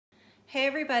Hey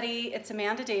everybody, it's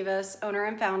Amanda Davis, owner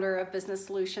and founder of Business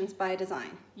Solutions by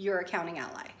Design, your accounting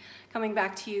ally. Coming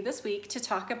back to you this week to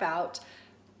talk about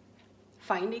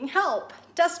finding help,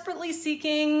 desperately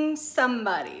seeking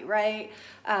somebody, right?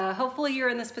 Hopefully you're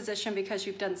in this position because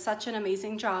you've done such an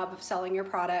amazing job of selling your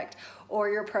product or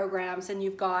your programs and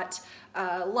you've got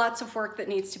lots of work that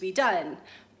needs to be done.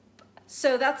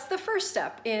 So that's the first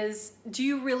step is, do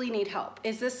you really need help?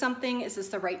 Is this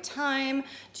the right time?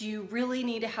 Do you really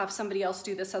need to have somebody else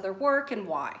do this other work, and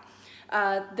why?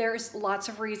 There's lots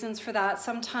of reasons for that.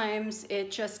 Sometimes it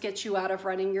just gets you out of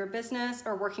running your business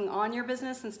or working on your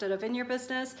business instead of in your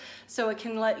business. So it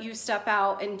can let you step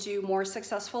out and do more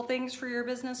successful things for your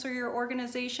business or your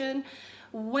organization.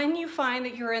 When you find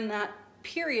that you're in that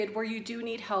period where you do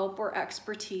need help or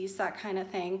expertise, that kind of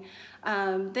thing,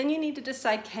 then you need to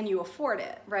decide, can you afford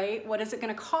it, right? What is it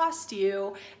going to cost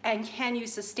you, and can you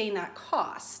sustain that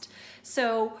cost?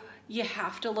 So you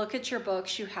have to look at your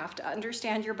books, you have to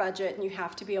understand your budget, and you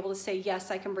have to be able to say, yes,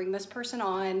 I can bring this person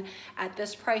on at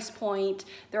this price point.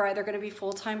 They're either going to be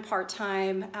full-time,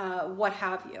 part-time, what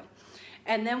have you.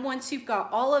 And then once you've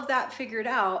got all of that figured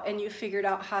out and you've figured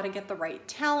out how to get the right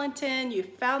talent in,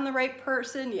 you've found the right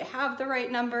person, you have the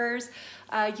right numbers,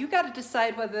 you got to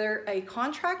decide whether they're a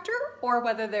contractor or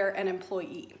whether they're an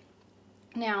employee.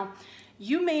 Now,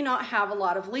 you may not have a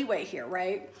lot of leeway here,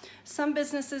 right? Some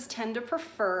businesses tend to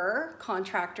prefer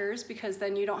contractors because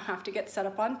then you don't have to get set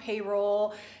up on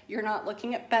payroll, you're not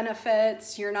looking at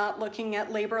benefits, you're not looking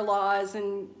at labor laws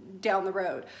and down the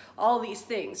road, all these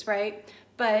things, right?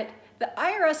 But the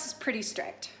IRS is pretty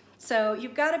strict. So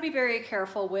you've got to be very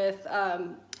careful with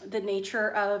the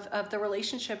nature of the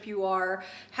relationship you are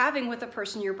having with the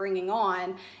person you're bringing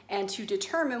on, and to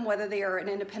determine whether they are an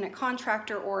independent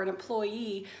contractor or an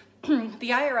employee. The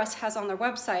IRS has on their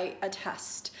website a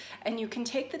test, and you can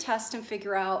take the test and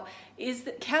figure out,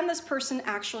 can this person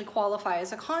actually qualify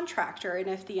as a contractor? And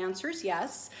if the answer is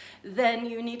yes, then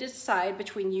you need to decide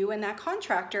between you and that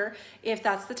contractor if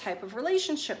that's the type of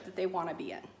relationship that they want to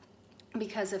be in.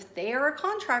 Because if they are a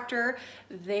contractor,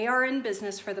 they are in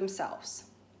business for themselves.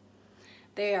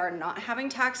 They are not having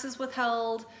taxes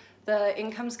withheld. The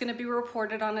income's going to be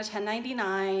reported on a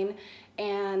 1099,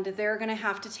 and they're going to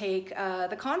have to take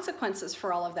the consequences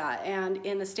for all of that. And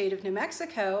in the state of New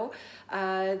Mexico,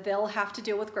 they'll have to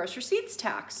deal with gross receipts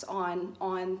tax on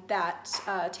that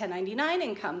 1099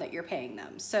 income that you're paying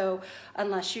them. So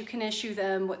unless you can issue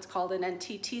them what's called an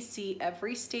NTTC,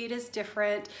 every state is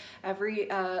different. Every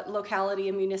locality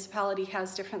and municipality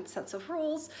has different sets of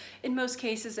rules. In most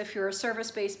cases, if you're a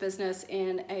service-based business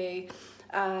in a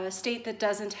state that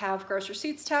doesn't have gross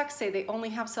receipts tax, say they only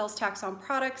have sales tax on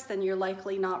products, then you're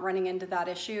likely not running into that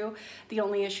issue. The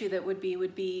only issue that would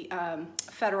be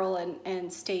federal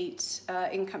and state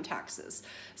income taxes.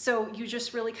 So you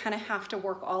just really kind of have to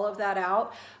work all of that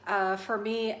out. For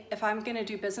me, if I'm going to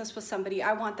do business with somebody,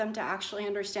 I want them to actually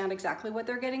understand exactly what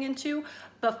they're getting into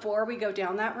before we go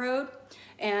down that road.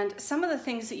 And some of the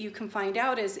things that you can find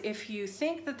out is, if you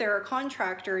think that they're a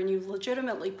contractor and you've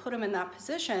legitimately put them in that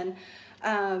position,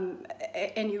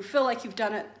 and you feel like you've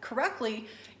done it correctly,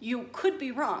 you could be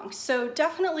wrong. So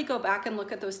definitely go back and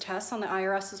look at those tests on the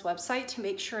IRS's website to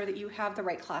make sure that you have the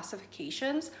right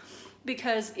classifications.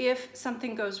 Because if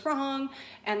something goes wrong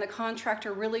and the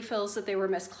contractor really feels that they were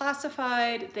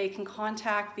misclassified, they can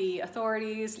contact the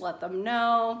authorities, let them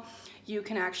know. You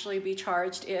can actually be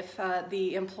charged if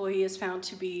the employee is found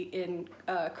to be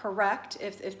correct.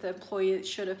 If the employee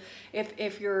should have,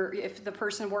 if the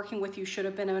person working with you should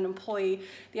have been an employee,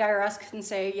 the IRS can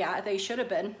say, yeah, they should have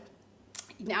been.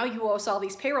 Now you owe us all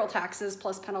these payroll taxes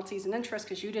plus penalties and interest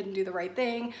because you didn't do the right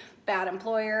thing. Bad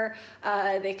employer.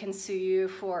 They can sue you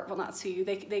for, well, not sue you,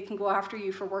 they can go after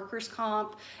you for workers'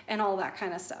 comp and all that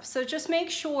kind of stuff. So just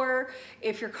make sure,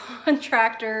 if your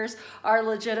contractors are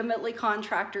legitimately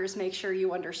contractors, make sure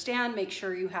you understand, make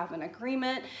sure you have an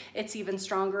agreement. It's even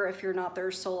stronger if you're not their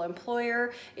sole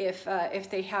employer. If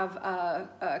they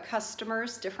have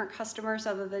customers, different customers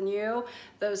other than you,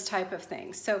 those type of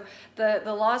things. So the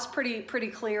law's pretty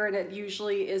clear, and it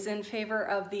usually is in favor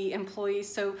of the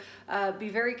employees. So be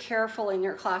very careful in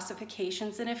your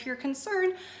classifications, and if you're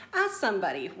concerned, ask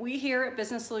somebody. We here at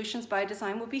Business Solutions by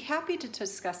Design will be happy to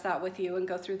discuss that with you and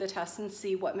go through the tests and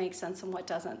see what makes sense and what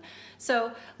doesn't.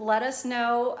 So let us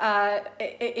know.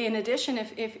 In addition,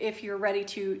 if you're ready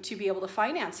to be able to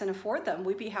finance and afford them,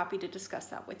 we'd be happy to discuss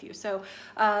that with you. So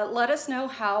let us know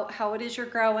how it is you're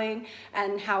growing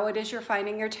and how it is you're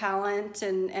finding your talent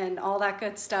and all that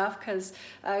good stuff, because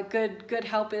good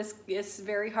help is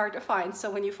very hard to find. So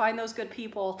when you find those good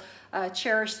people,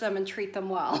 cherish them and treat them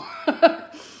well.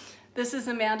 This is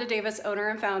Amanda Davis, owner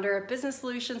and founder of Business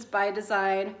Solutions by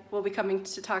Design. We'll be coming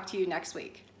to talk to you next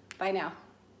week. Bye now.